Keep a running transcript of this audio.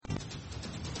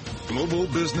Global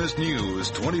business news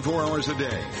 24 hours a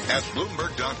day at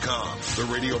Bloomberg.com,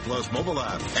 the Radio Plus mobile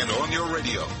app, and on your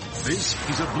radio. This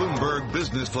is a Bloomberg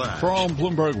Business Flash. From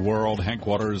Bloomberg World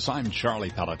Headquarters, I'm Charlie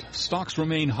Pellet. Stocks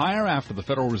remain higher after the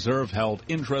Federal Reserve held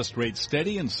interest rates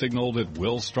steady and signaled it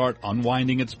will start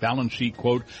unwinding its balance sheet,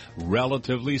 quote,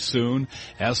 relatively soon.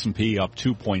 S&P up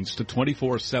 2 points to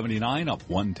 2479, up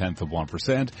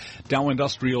 0.1%. Dow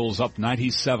Industrials up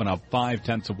 97, up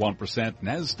 0.5%.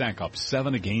 NASDAQ up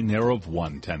 7, a gain there of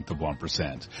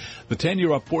 0.1%. The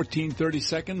 10-year up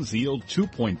 14.30, yield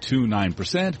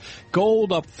 2.29%.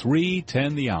 Gold up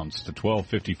 3.10 the ounce to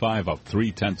 $12.55, up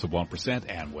 0.3%.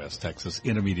 And West Texas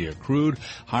Intermediate crude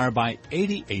higher by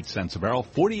 88 cents a barrel,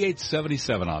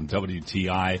 48.77 on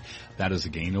WTI. That is a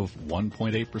gain of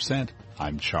 1.8%.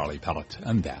 I'm Charlie Pellet,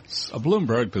 and that's a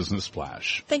Bloomberg Business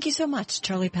Flash. Thank you so much,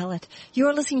 Charlie Pellet.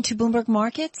 You're listening to Bloomberg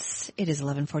Markets. It is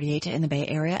 11:48 in the Bay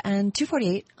Area and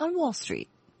 2:48 on Wall Street.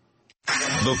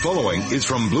 The following is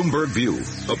from Bloomberg View.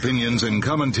 Opinions and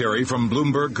commentary from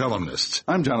Bloomberg columnists.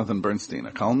 I'm Jonathan Bernstein,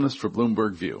 a columnist for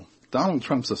Bloomberg View. Donald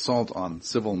Trump's assault on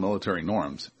civil military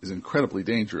norms is incredibly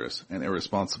dangerous and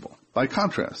irresponsible. By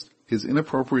contrast, his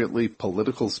inappropriately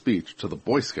political speech to the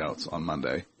Boy Scouts on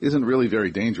Monday isn't really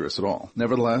very dangerous at all.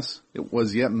 Nevertheless, it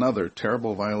was yet another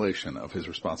terrible violation of his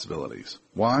responsibilities.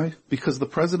 Why? Because the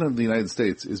President of the United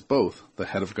States is both the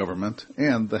head of government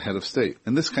and the head of state.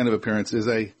 And this kind of appearance is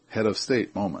a head of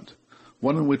state moment,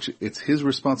 one in which it's his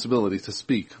responsibility to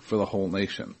speak for the whole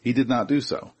nation. He did not do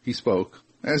so. He spoke,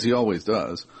 as he always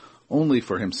does, only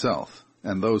for himself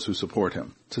and those who support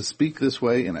him. To speak this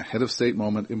way in a head of state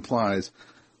moment implies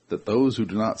that those who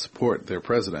do not support their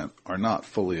president are not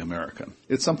fully American.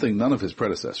 It's something none of his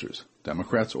predecessors,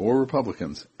 Democrats or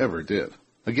Republicans, ever did.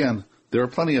 Again, there are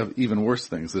plenty of even worse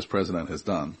things this president has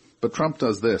done, but Trump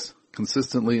does this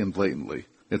consistently and blatantly.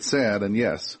 It's sad, and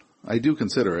yes, I do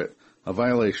consider it a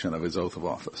violation of his oath of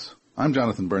office. I'm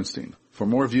Jonathan Bernstein. For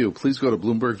more View, please go to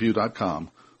BloombergView.com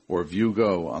or View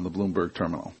Go on the Bloomberg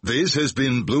terminal. This has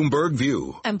been Bloomberg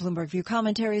View. And Bloomberg View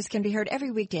commentaries can be heard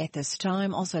every weekday at this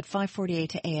time, also at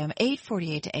 5:48 a.m.,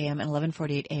 8:48 a.m., and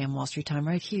 11:48 a.m. Wall Street time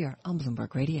right here on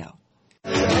Bloomberg Radio.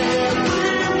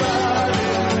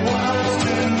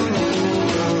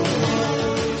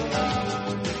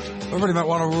 Everybody might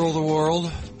want to rule the world.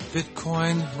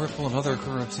 Bitcoin, Ripple, and other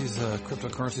currencies,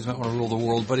 cryptocurrencies might want to rule the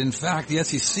world. But in fact, the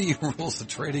SEC rules the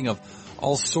trading of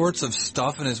all sorts of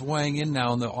stuff and is weighing in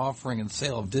now on the offering and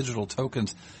sale of digital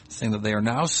tokens, saying that they are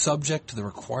now subject to the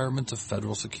requirements of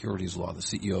federal securities law. The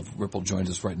CEO of Ripple joins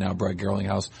us right now, Brad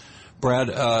Garlinghouse. Brad,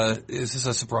 is this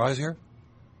a surprise here?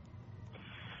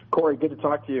 Cory, good to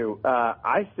talk to you.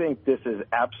 I think this is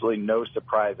absolutely no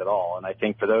surprise at all. And I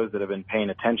think for those that have been paying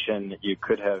attention, you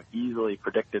could have easily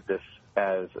predicted this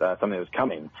as something that was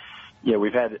coming. You know,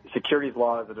 we've had securities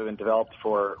laws that have been developed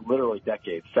for literally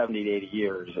decades, 70 to 80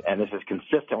 years, and this is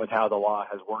consistent with how the law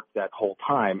has worked that whole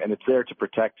time. And it's there to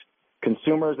protect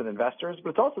consumers and investors,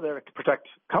 but it's also there to protect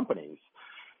companies.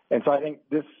 And so I think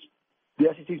the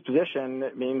SEC's position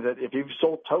means that if you've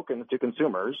sold tokens to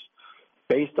consumers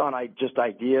based on just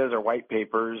ideas or white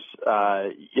papers,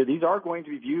 these are going to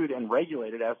be viewed and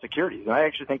regulated as securities. And I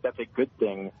actually think that's a good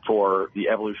thing for the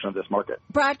evolution of this market.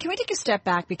 Brad, can we take a step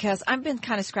back? Because I've been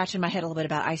kind of scratching my head a little bit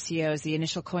about ICOs, the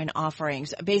initial coin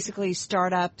offerings. Basically,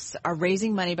 startups are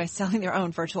raising money by selling their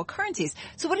own virtual currencies.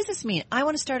 So what does this mean? I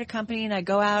want to start a company and I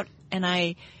go out and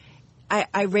I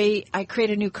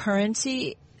create a new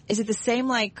currency. Is it the same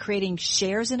like creating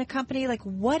shares in a company? Like,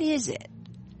 what is it?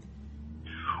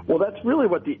 Well, that's really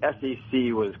what the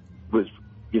SEC was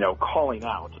calling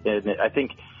out. And I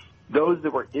think those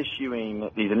that were issuing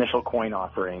these initial coin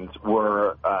offerings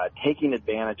were taking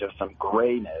advantage of some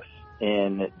grayness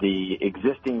in the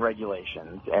existing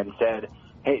regulations and said,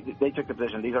 hey, they took the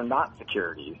position, these are not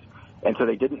securities. And so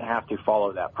they didn't have to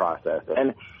follow that process.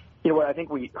 And, what I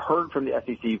think we heard from the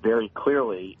SEC very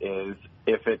clearly is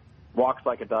if it walks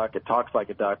like a duck, it talks like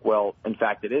a duck, well, in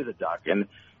fact, it is a duck. And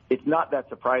it's not that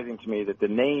surprising to me that the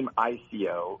name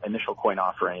ICO, initial coin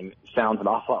offering, sounds an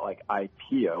awful lot like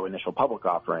IPO, initial public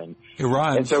offering. It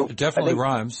rhymes. And so it definitely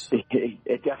rhymes.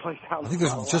 It definitely sounds. I think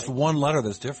there's just one letter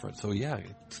that's different. So yeah,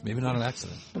 it's maybe not an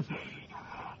accident.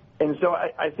 And so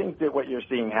I think that what you're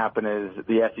seeing happen is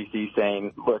the SEC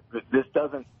saying, look, this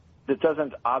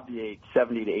doesn't obviate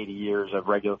 70 to 80 years of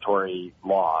regulatory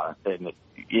law, and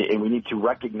we need to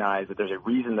recognize that there's a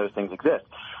reason those things exist.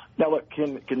 Now, look,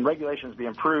 can regulations be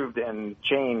improved and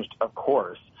changed? Of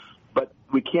course. But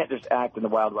we can't just act in the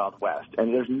wild, wild west.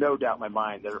 And there's no doubt in my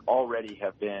mind there already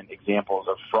have been examples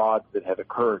of frauds that have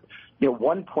occurred.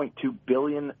 $1.2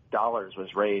 billion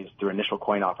was raised through initial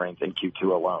coin offerings in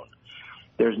Q2 alone.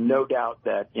 there's no doubt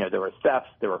that, there were thefts,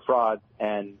 there were frauds,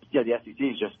 and the SEC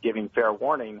is just giving fair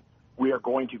warning. We are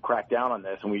going to crack down on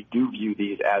this, and we do view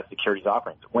these as securities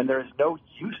offerings. When there's no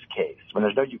use case, when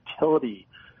there's no utility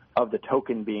of the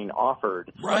token being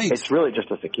offered, right, it's really just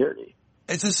a security.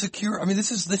 It's a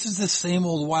this is the same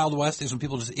old Wild West days when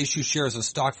people just issue shares of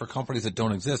stock for companies that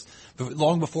don't exist. But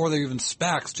long before they're even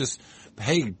SPACs, just,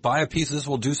 hey, buy a piece of this,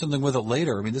 we'll do something with it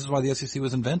later. This is why the SEC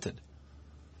was invented.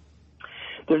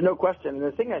 There's no question. And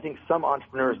the thing I think some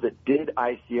entrepreneurs that did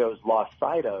ICOs lost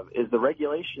sight of is the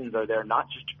regulations are there not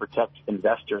just to protect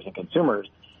investors and consumers,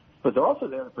 but they're also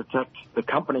there to protect the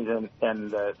companies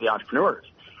and the entrepreneurs.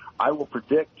 I will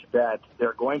predict that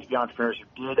there are going to be entrepreneurs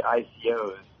who did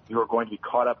ICOs who are going to be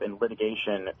caught up in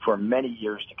litigation for many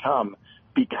years to come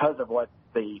because of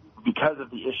the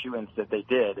issuance that they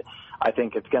did. I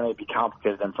think it's going to be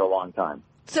complicated them for a long time.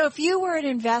 So if you were an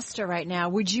investor right now,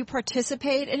 would you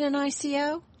participate in an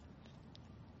ICO?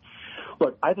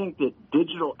 Look, I think that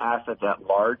digital assets at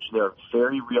large, there are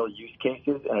very real use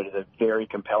cases, and it is a very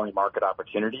compelling market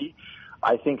opportunity.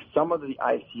 I think some of the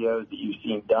ICOs that you've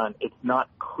seen done, it's not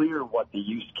clear what the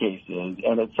use case is,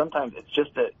 and sometimes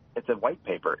it's a white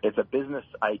paper. It's a business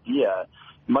idea,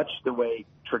 much the way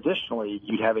traditionally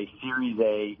you'd have a Series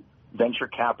A venture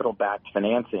capital-backed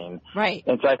financing. Right.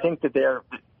 And so I think that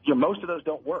most of those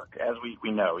don't work, as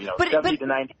we know. 70 to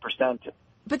 90%.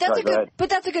 But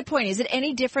that's a good point. Is it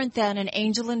any different than an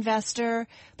angel investor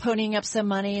ponying up some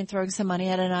money and throwing some money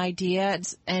at an idea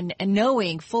and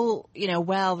knowing full,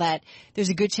 well that there's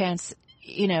a good chance,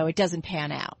 it doesn't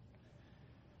pan out?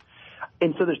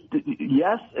 And so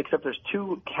yes, except there's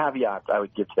two caveats I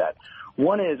would give to that.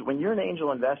 One is when you're an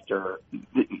angel investor,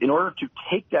 in order to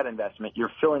take that investment,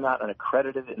 you're filling out an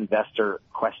accredited investor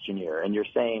questionnaire, and you're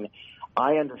saying,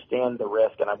 I understand the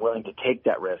risk and I'm willing to take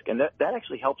that risk. And that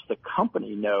actually helps the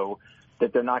company know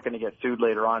that they're not going to get sued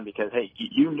later on because, hey,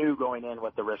 you knew going in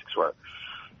what the risks were.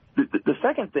 The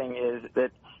second thing is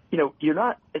that,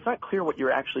 it's not clear what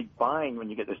you're actually buying when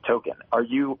you get this token. Are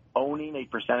you owning a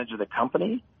percentage of the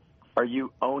company? Are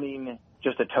you owning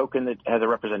just a token that has a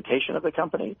representation of the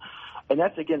company? And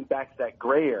that's, again, back to that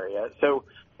gray area. So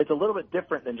it's a little bit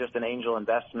different than just an angel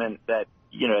investment that,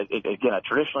 again, a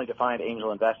traditionally defined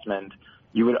angel investment,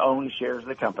 you would own shares of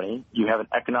the company. You have an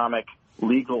economic,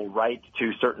 legal right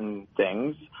to certain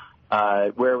things,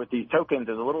 where with these tokens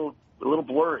is a little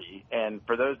blurry. And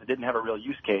for those that didn't have a real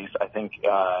use case, I think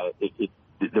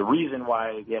the reason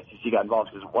why the SEC got involved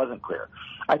is because it wasn't clear.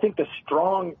 I think the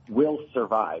strong will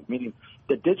survive, meaning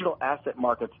the digital asset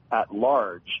markets at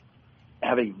large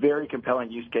have a very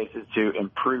compelling use cases to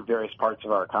improve various parts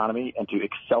of our economy and to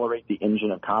accelerate the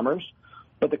engine of commerce.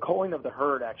 But the culling of the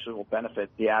herd actually will benefit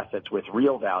the assets with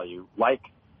real value, like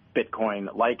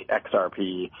Bitcoin, like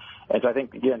XRP. And so I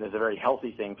think, again, there's a very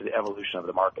healthy thing for the evolution of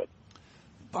the market.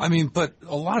 But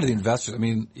a lot of the investors,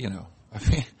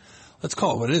 let's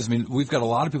call it what it is. We've got a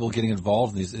lot of people getting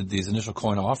involved in these initial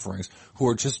coin offerings who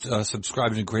are just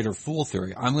subscribing to greater fool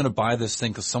theory. I'm going to buy this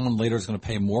thing because someone later is going to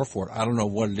pay more for it. I don't know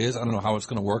what it is. I don't know how it's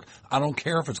going to work. I don't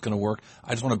care if it's going to work.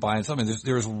 I just want to buy in something.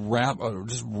 There's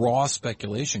just raw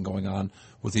speculation going on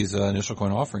with these initial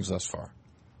coin offerings thus far.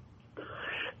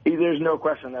 There's no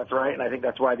question that's right, and I think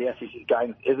that's why the SEC's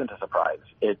guidance isn't a surprise.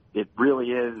 It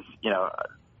really is,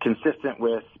 consistent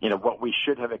with, what we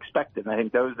should have expected. And I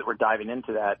think those that were diving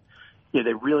into that,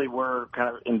 they really were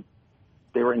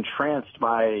they were entranced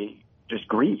by just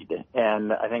greed.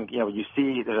 And I think, you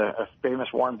see there's a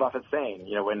famous Warren Buffett saying,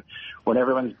 when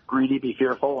everyone's greedy, be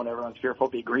fearful. When everyone's fearful,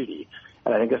 be greedy.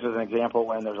 And I think this is an example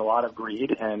when there's a lot of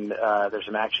greed and there's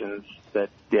some actions that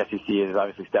the SEC is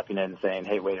obviously stepping in and saying,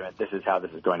 hey, wait a minute, this is how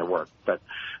this is going to work. But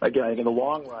again, I think in the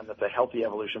long run, that's a healthy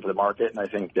evolution for the market. And I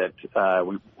think that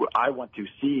I want to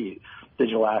see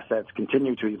digital assets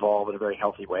continue to evolve in a very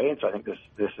healthy way. And so I think this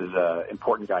is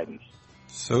important guidance.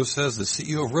 So says the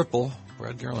CEO of Ripple,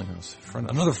 Brad Garlinghouse,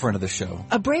 another friend of the show.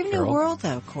 A brave new world,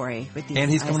 though, Corey, with these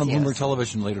And he's coming ICOs. on Bloomberg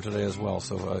Television later today as well,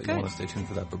 so you want to stay tuned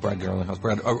for that. But Brad Garlinghouse.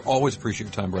 Brad, I always appreciate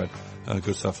your time, Brad.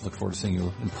 Good stuff. Look forward to seeing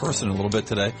you in person a little bit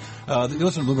today. You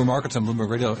listen to Bloomberg Markets on Bloomberg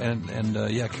Radio, and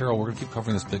Carol, we're going to keep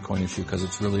covering this Bitcoin issue because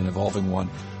it's really an evolving one,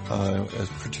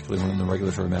 particularly when the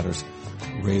regulatory matters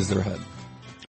raise their head.